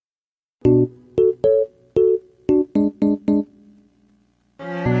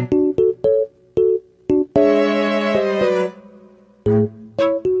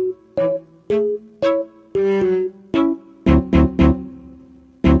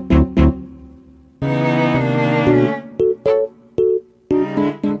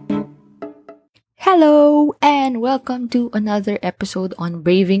Hello and welcome to another episode on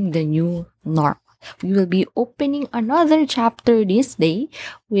Braving the New Normal. We will be opening another chapter this day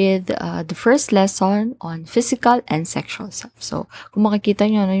with the first lesson on physical and sexual self. So, kung makikita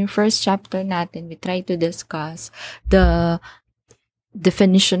nyo, yung first chapter natin, we try to discuss the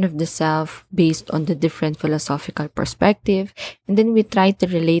definition of the self based on the different philosophical perspective. And then we try to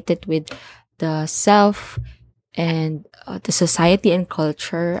relate it with the self and the society and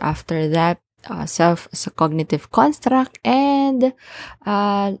culture. After that, self as a cognitive construct, and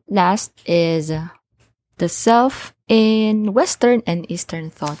last is the self in Western and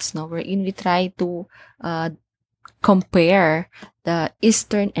Eastern thoughts, no, wherein we try to compare the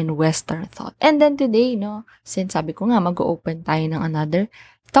Eastern and Western thought. And then today, no, since sabi ko nga mag-open tayo ng another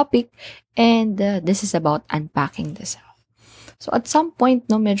topic, and this is about unpacking the self. So at some point,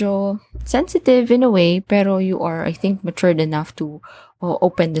 no, medyo sensitive in a way, pero you are, I think, matured enough to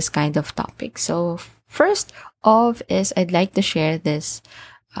open this kind of topic. So first off is I'd like to share this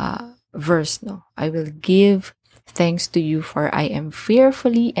verse, no. I will give thanks to you, for I am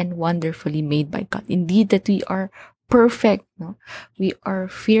fearfully and wonderfully made by God. Indeed that we are perfect, no. We are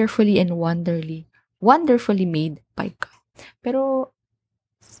fearfully and wonderfully made by God. Pero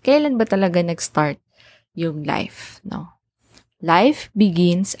kailan ba talaga nag-start yung life, no? Life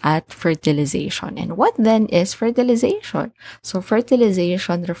begins at fertilization. And what then is fertilization? So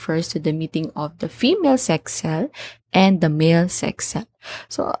fertilization refers to the meeting of the female sex cell and the male sex cell.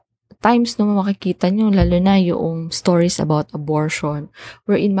 So times no makikita nyo, lalo na yung stories about abortion,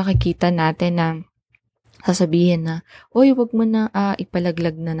 wherein makikita natin na sasabihin na, oy, wag mo na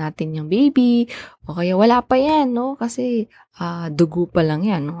ipalaglag na natin yung baby, o kaya wala pa yan, no? Kasi dugo pa lang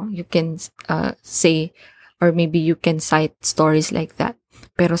yan, no? You can say, or maybe you can cite stories like that.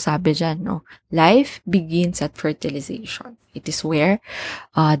 Pero sabi dyan, no, life begins at fertilization. It is where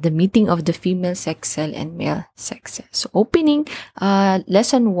the meeting of the female sex cell and male sex cell. So opening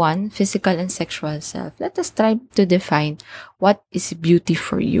lesson 1, physical and sexual self, let us try to define what is beauty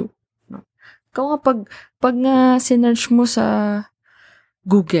for you. No? Ikaw nga pag nga sinearch mo sa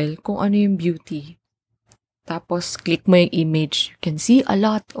Google kung ano yung beauty, tapos click mo yung image, you can see a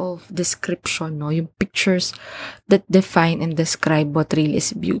lot of description, no? Yung pictures that define and describe what really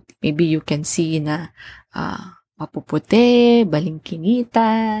is beauty. Maybe you can see na mapuputi,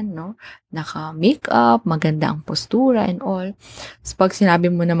 balingkinitan, no? Naka-makeup, maganda ang postura and all. So, pag sinabi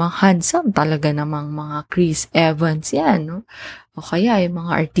mo namang handsome, talaga namang mga Chris Evans yan, no? O kaya yung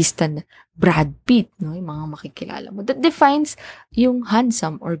mga artista na Brad Pitt, no? Yung mga makikilala mo. That defines yung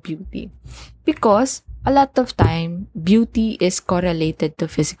handsome or beauty. Because a lot of time, beauty is correlated to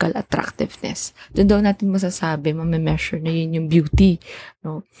physical attractiveness. Doon daw natin masasabi, mame-measure na yun yung beauty,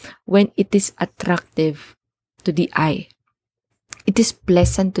 no? When it is attractive to the eye. It is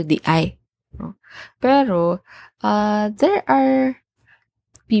pleasant to the eye, no? Pero, there are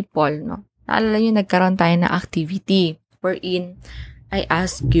people, no? Naalala nyo, nagkaroon tayo na activity wherein I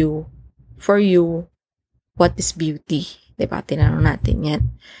ask you, for you, what is beauty? Diba? Tinanong natin yan.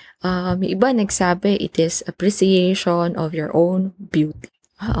 May iba nagsabi, it is appreciation of your own beauty.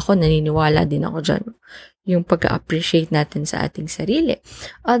 Ako, naniniwala din ako dyan. Yung pag-appreciate natin sa ating sarili.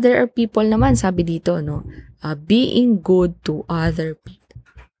 There are people naman, sabi dito, no, being good to other people.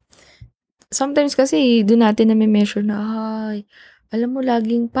 Sometimes kasi, doon natin na-measure na, ay, alam mo,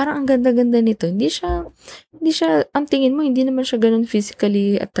 laging, parang ang ganda-ganda nito. Hindi siya, ang tingin mo, hindi naman siya ganun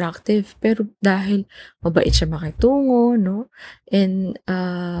physically attractive. Pero dahil mabait siya makitungo, no? And,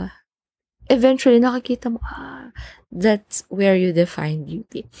 eventually, nakikita mo, that's where you define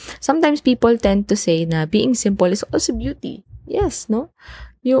beauty. Sometimes people tend to say na being simple is also beauty. Yes, no?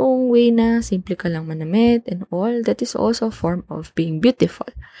 Yung way na simple ka lang manamit and all, that is also a form of being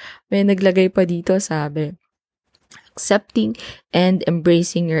beautiful. May naglagay pa dito, sabi, accepting and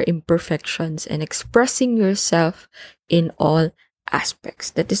embracing your imperfections and expressing yourself in all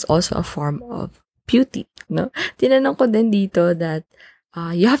aspects. That is also a form of beauty, no? Tinanong ko din dito that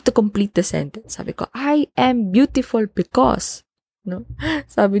you have to complete the sentence. Sabi ko, I am beautiful because, no?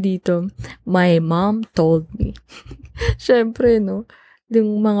 Sabi dito, my mom told me. Syempre, no?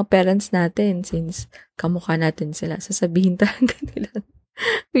 Yung mga parents natin, since kamukha natin sila, sasabihin talaga nila,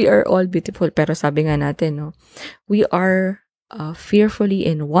 we are all beautiful. Pero sabi nga natin, no, we are fearfully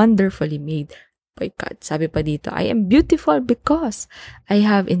and wonderfully made by God. Sabi pa dito, I am beautiful because I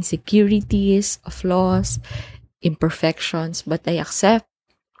have insecurities, flaws, imperfections, but I accept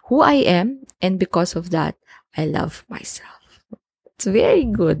who I am, and because of that, I love myself. It's very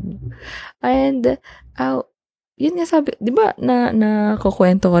good. And, yun nga sabi, di ba,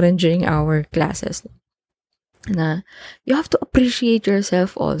 kukwento ko rin during our classes, na you have to appreciate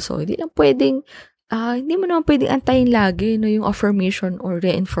yourself also. Hindi lang pwedeng hindi mo naman pwedeng antayin lagi, no, yung affirmation or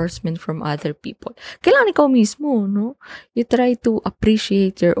reinforcement from other people. Kailangan ikaw mismo, no? You try to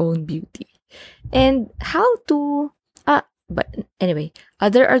appreciate your own beauty. And how to, but anyway,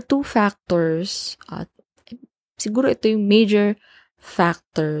 there are two factors, siguro ito yung major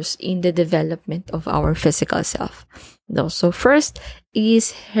factors in the development of our physical self. No? So first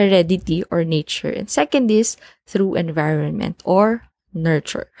is heredity or nature, and second is through environment or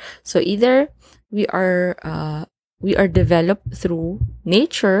nurture. So either we are developed through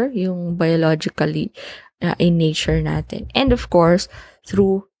nature, yung biologically in nature natin, and of course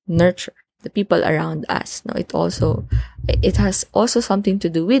through nurture, the people around us. No, it has also something to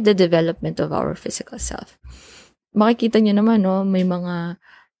do with the development of our physical self. Makikita nyo naman, no, may mga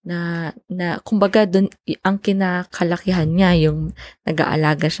na kumbaga dun ang kinakalakihan niya, yung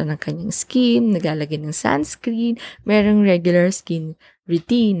nag-aalaga siya ng kanyang skin, naglalagay ng sunscreen, merong regular skin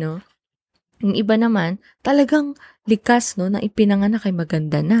routine, no. Yung iba naman, talagang likas, no, na ipinanganak ay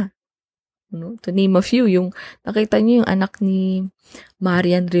maganda na. No? To name a few, yung nakita niyo yung anak ni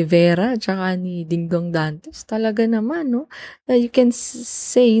Marian Rivera tsaka ni Dingdong Dantes, talaga naman, no? You can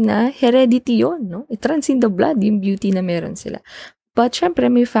say na heredity yon, no? It runs in the blood, yung beauty na meron sila. But syempre,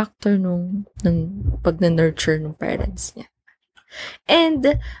 may factor ng pag-nurture ng parents niya.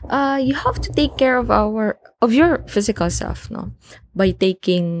 And you have to take care of your physical self, no? By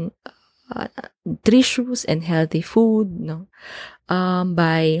taking nutritious and healthy food, no?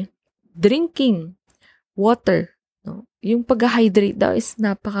 By drinking water, no? Yung pag-hydrate daw is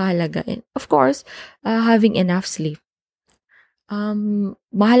napakahalaga. And of course, having enough sleep.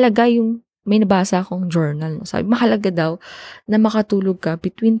 Mahalaga yung, may nabasa akong journal, no? Sabi, mahalaga daw na makatulog ka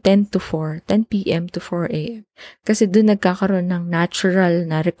between 10 p.m. to 4 a.m. Kasi doon nagkakaroon ng natural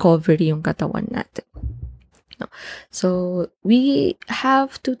na recovery yung katawan natin. No? So, we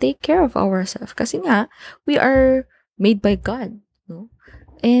have to take care of ourselves. Kasi nga, we are made by God. No?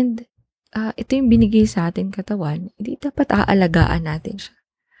 And, ito yung binigay sa atin katawan, hindi dapat aalagaan natin siya.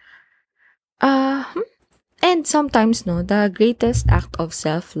 And sometimes, no, the greatest act of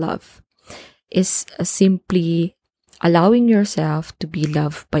self-love is simply allowing yourself to be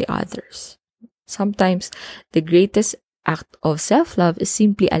loved by others. Sometimes, the greatest act of self-love is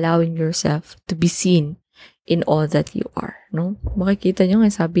simply allowing yourself to be seen in all that you are, no? Makikita nyo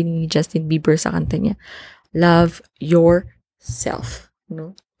nga, sabi ni Justin Bieber sa kanta niya, love yourself,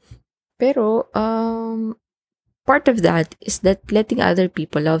 no? Pero, part of that is that letting other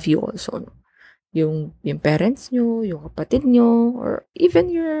people love you also, no? Yung parents nyo, yung kapatid nyo, or even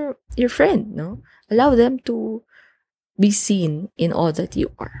your friend, no? Allow them to be seen in all that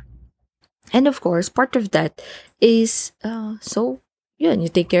you are. And of course, part of that is, you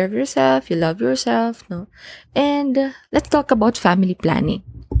take care of yourself, you love yourself, no? And let's talk about family planning.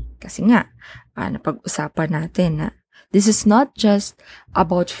 Kasi nga, napag-usapan natin na this is not just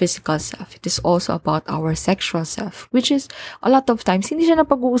about physical self. It is also about our sexual self, which is a lot of times hindi siya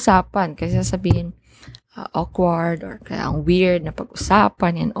napag-uusapan kasi sasabihin awkward or kaya ang weird na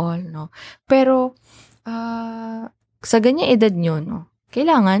pag-usapan and all, no? Pero sa ganyang edad nyo, no,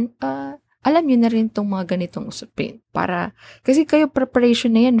 kailangan alam nyo na rin tong mga ganitong usapin para kasi kayo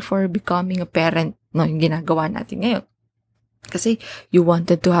preparation na yan for becoming a parent, no, yung ginagawa natin ngayon. Kasi you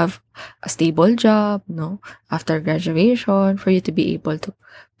wanted to have a stable job, no, after graduation, for you to be able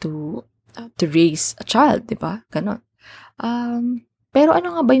to raise a child, di ba? Ganon. Pero ano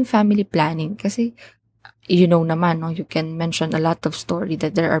nga ba yung family planning? Kasi you know naman, no, you can mention a lot of story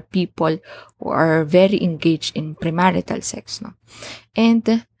that there are people who are very engaged in premarital sex, no. And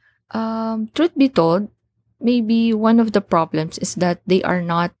truth be told, maybe one of the problems is that they are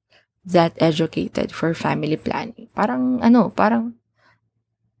not that educated for family planning. Parang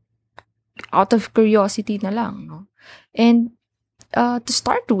out of curiosity na lang, no? And to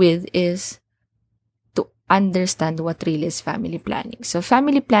start with is to understand what really is family planning. So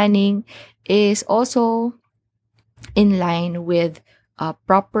family planning is also in line with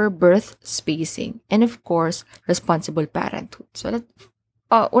proper birth spacing and of course responsible parenthood. So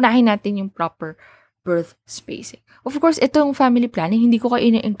unahin natin yung proper birth spacing. Of course, itong family planning, hindi ko kayo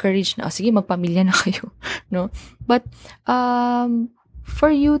ina-encourage na, sige, magpamilya na kayo, no? But, for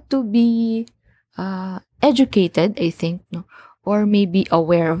you to be educated, I think, no? Or maybe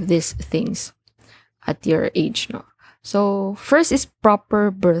aware of these things at your age, no? So, first is proper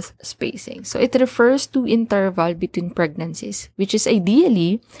birth spacing. So, it refers to interval between pregnancies, which is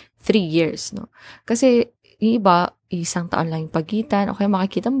ideally 3 years, no? Kasi, yung iba, 1 taon lang yung pagitan, okay,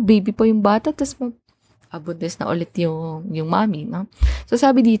 makikita mo, baby po yung bata, tapos buntis na ulit yung mommy, no? So,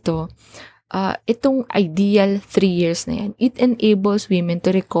 sabi dito, itong ideal 3 years na yan, it enables women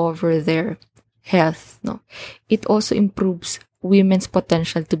to recover their health, no? It also improves women's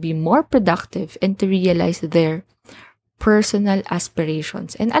potential to be more productive and to realize their personal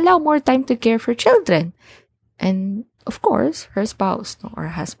aspirations and allow more time to care for children and, of course, her spouse, no,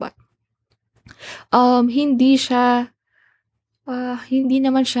 or husband. Hindi siya, hindi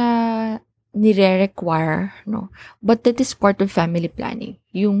naman siya nire-require, no? But that is part of family planning,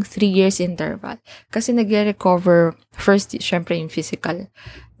 yung 3 years interval. Kasi nagre-recover first, syempre, yung physical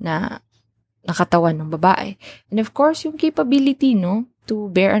na nakatawan ng babae. And of course, yung capability, no, to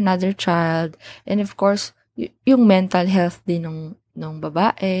bear another child. And of course, yung mental health din ng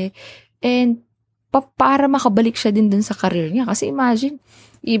babae. And para makabalik siya din dun sa career niya. Kasi imagine,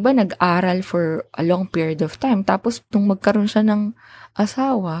 iba nag-aral for a long period of time. Tapos, nung magkaroon siya ng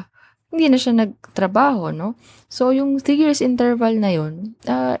asawa, hindi na siya nagtrabaho, no? So, yung 3 years interval na yun,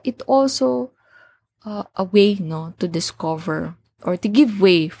 it also a way, no, to discover or to give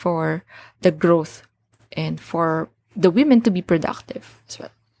way for the growth and for the women to be productive as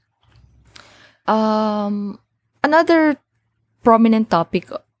well. Another prominent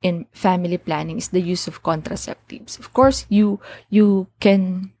topic in family planning is the use of contraceptives. Of course, you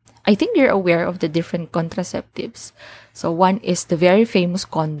can, I think you're aware of the different contraceptives. So one is the very famous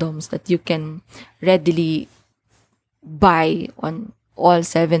condoms that you can readily buy on all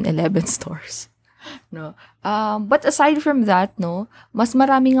 7-Eleven stores. No. But aside from that, no, mas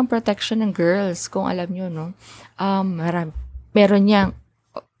maraming ang protection ng girls, kung alam nyo, no. Meron niyang,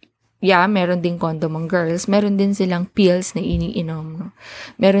 meron din condom ang girls. Meron din silang pills na iniinom, no.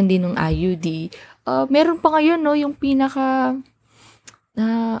 Meron din ng IUD. Meron pa ngayon, no, yung pinaka,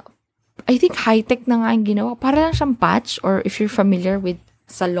 I think high-tech na nga yung ginawa. Para lang siyang patch, or if you're familiar with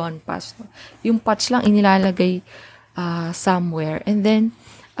salon pass, no, yung patch lang inilalagay somewhere. And then,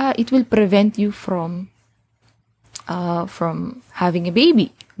 it will prevent you from having a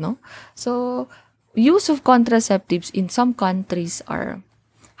baby, no? So, use of contraceptives in some countries are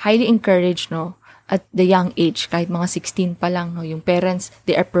highly encouraged, no? At the young age, kahit mga 16 pa lang, no? Yung parents,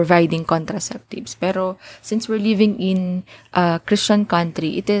 they are providing contraceptives. Pero, since we're living in a Christian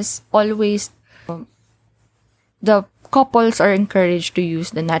country, it is always, the couples are encouraged to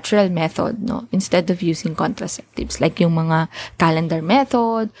use the natural method, no, instead of using contraceptives, like yung mga calendar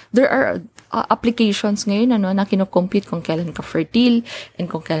method. There are applications ngayon, ano, na kino-compute kung kailan ka fertile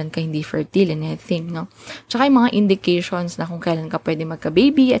and kung kailan ka hindi fertile and everything, no. Tsaka yung mga indications na kung kailan ka pwede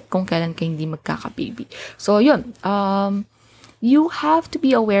magka-baby at kung kailan ka hindi magkaka-baby. So, yun. You have to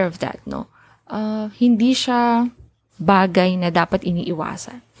be aware of that, no. Hindi siya bagay na dapat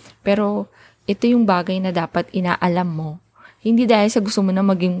iniiwasan. Pero, ito yung bagay na dapat inaalam mo. Hindi dahil sa gusto mo na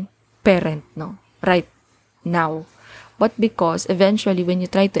maging parent, no? Right now. But because eventually when you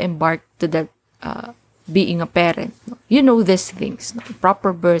try to embark to that being a parent, no? You know these things, no?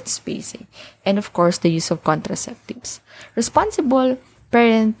 Proper birth spacing. And of course, the use of contraceptives. Responsible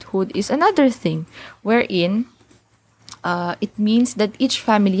parenthood is another thing wherein it means that each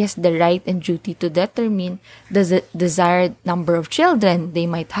family has the right and duty to determine the desired number of children they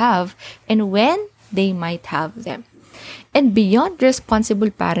might have and when they might have them. And beyond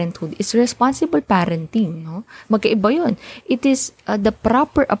responsible parenthood is responsible parenting, no? Magkaiba yun. It is the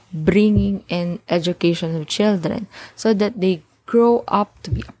proper upbringing and education of children so that they grow up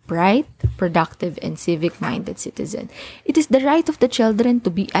to be a bright, productive, and civic-minded citizen. It is the right of the children to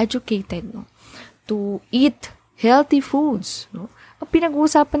be educated, no? To eat healthy foods, no? Ang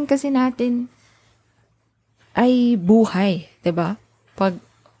pinag-uusapan kasi natin ay buhay, 'di ba? Pag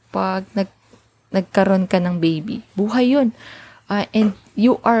nagkaroon ka ng baby, buhay 'yun. And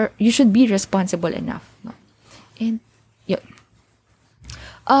you should be responsible enough, no? And yun.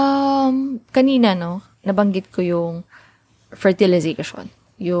 Kanina, no, nabanggit ko yung fertilization.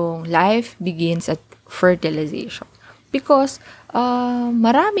 Yung life begins at fertilization. Because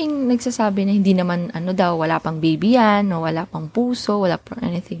maraming nagsasabi na hindi naman wala pang baby yan, o wala pang puso, wala pang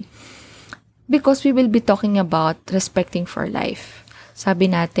anything. Because we will be talking about respecting for life.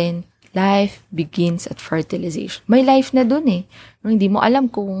 Sabi natin, life begins at fertilization. May life na dun eh. No, hindi mo alam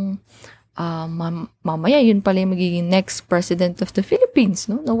kung mamaya yun pala yung magiging next president of the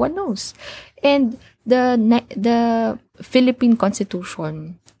Philippines. No one knows. And the Philippine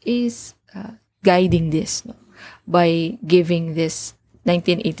Constitution is guiding this, no? By giving this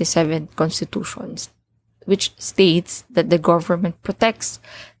 1987 Constitution, which states that the government protects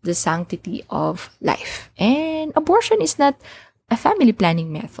the sanctity of life. And abortion is not a family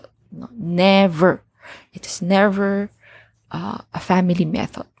planning method. No, never. It is never a family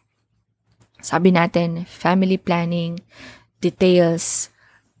method. Sabi natin, family planning details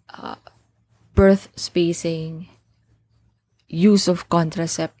birth spacing, use of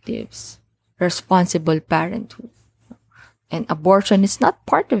contraceptives, responsible parenthood. And abortion is not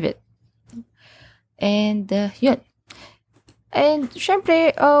part of it. And yun. And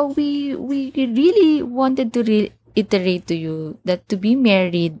syempre, we really wanted to reiterate to you that to be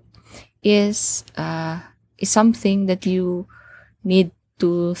married is something that you need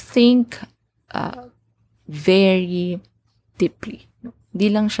to think very deeply. No? Hindi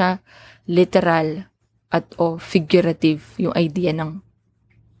lang siya literal o figurative yung idea ng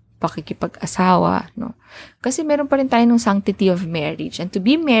pakikipag-asawa. No? Kasi meron pa rin tayo ng sanctity of marriage. And to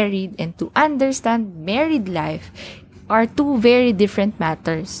be married and to understand married life are two very different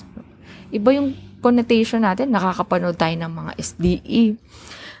matters. Iba yung connotation natin. Nakakapanood tayo ng mga SDE,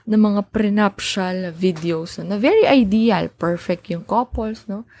 ng mga prenuptial videos na very ideal, perfect yung couples,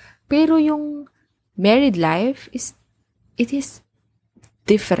 no? Pero yung married life it is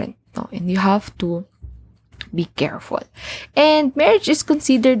different, no? And you have to be careful. And marriage is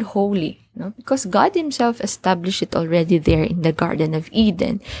considered holy, no? Because God Himself established it already there in the Garden of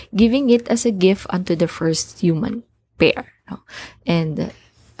Eden, giving it as a gift unto the first human pair, no? And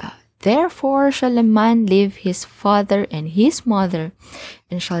therefore shall a man leave his father and his mother,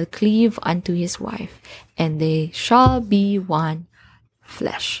 and shall cleave unto his wife, and they shall be one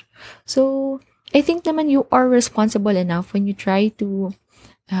flesh. So, I think naman you are responsible enough when you try to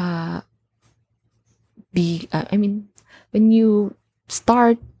when you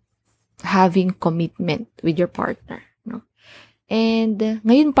start having commitment with your partner, no? And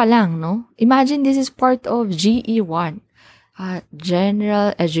ngayon pa lang, no? Imagine this is part of GE1.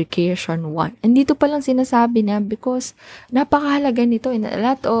 General Education 1. And dito pa lang sinasabi na because napakahalaga nito and a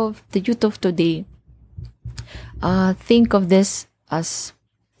lot of the youth of today think of this as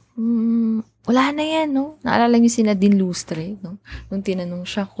wala na yan, no? Naalala niyo si Nadine Lustre, no? Nung tinanong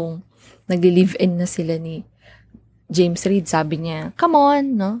siya kung nag-live-in na sila ni James Reid, sabi niya, come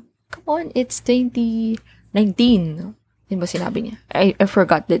on, no? Come on, it's 2019, no? Yun ba sinabi niya? I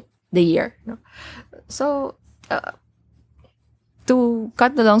forgot the year, no? So, to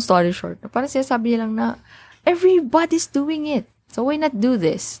cut the long story short, parang sinasabi niya lang na everybody's doing it. So, why not do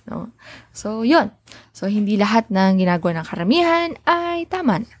this? No? So, yun. So, hindi lahat ng ginagawa ng karamihan ay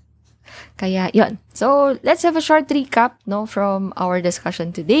tama na. Kaya, yun. So, let's have a short recap, no, from our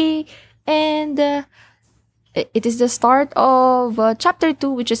discussion today. And it is the start of chapter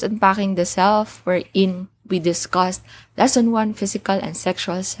 2, which is unpacking the self, wherein we discussed lesson 1, physical and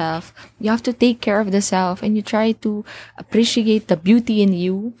sexual self. You have to take care of the self and you try to appreciate the beauty in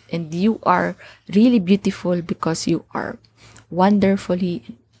you. And you are really beautiful because you are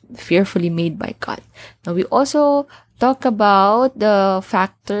wonderfully, fearfully made by God. Now, we also talk about the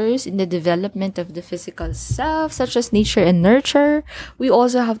factors in the development of the physical self, such as nature and nurture. We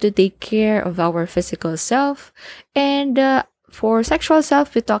also have to take care of our physical self. And for sexual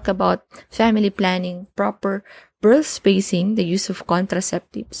self, we talk about family planning, proper birth spacing, the use of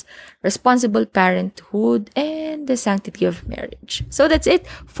contraceptives, responsible parenthood, and the sanctity of marriage. So that's it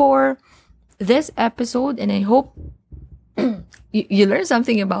for this episode, and I hope you learned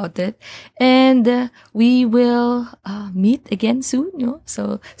something about it. And we will meet again soon. No?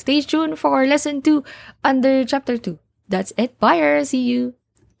 So stay tuned for lesson 2 under chapter 2. That's it. Bye. See you.